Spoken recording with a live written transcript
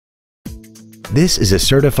This is a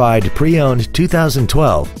certified pre-owned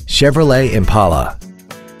 2012 Chevrolet Impala.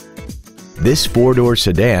 This four-door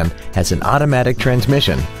sedan has an automatic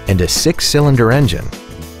transmission and a six-cylinder engine.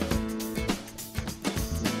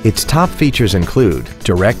 Its top features include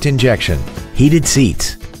direct injection, heated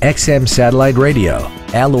seats, XM satellite radio,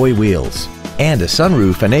 alloy wheels, and a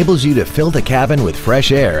sunroof enables you to fill the cabin with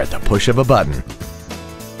fresh air at the push of a button.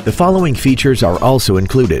 The following features are also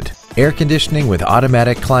included: air conditioning with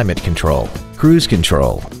automatic climate control, cruise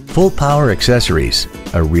control, full power accessories,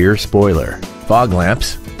 a rear spoiler, fog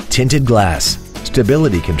lamps, tinted glass,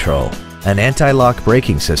 stability control, an anti-lock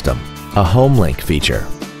braking system, a home link feature,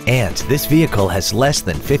 and this vehicle has less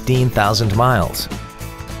than 15,000 miles.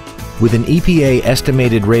 With an EPA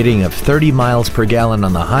estimated rating of 30 miles per gallon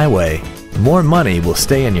on the highway, more money will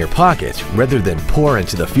stay in your pocket rather than pour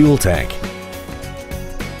into the fuel tank.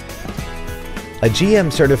 A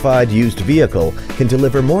GM-certified used vehicle can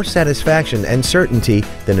deliver more satisfaction and certainty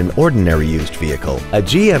than an ordinary used vehicle. A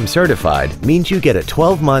GM-certified means you get a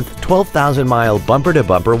 12-month, 12,000-mile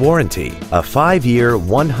bumper-to-bumper warranty, a 5-year,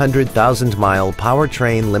 100,000-mile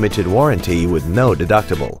powertrain limited warranty with no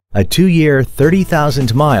deductible, a 2-year,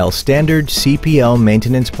 30,000-mile standard CPO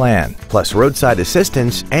maintenance plan, plus roadside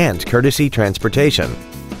assistance and courtesy transportation.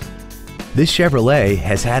 This Chevrolet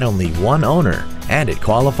has had only one owner, and it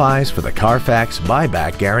qualifies for the Carfax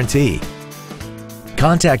buyback guarantee.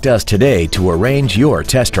 Contact us today to arrange your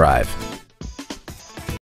test drive.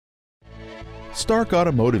 Stark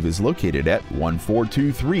Automotive is located at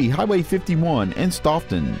 1423 Highway 51 in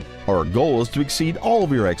Stoughton. Our goal is to exceed all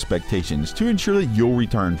of your expectations to ensure that you'll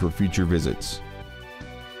return for future visits.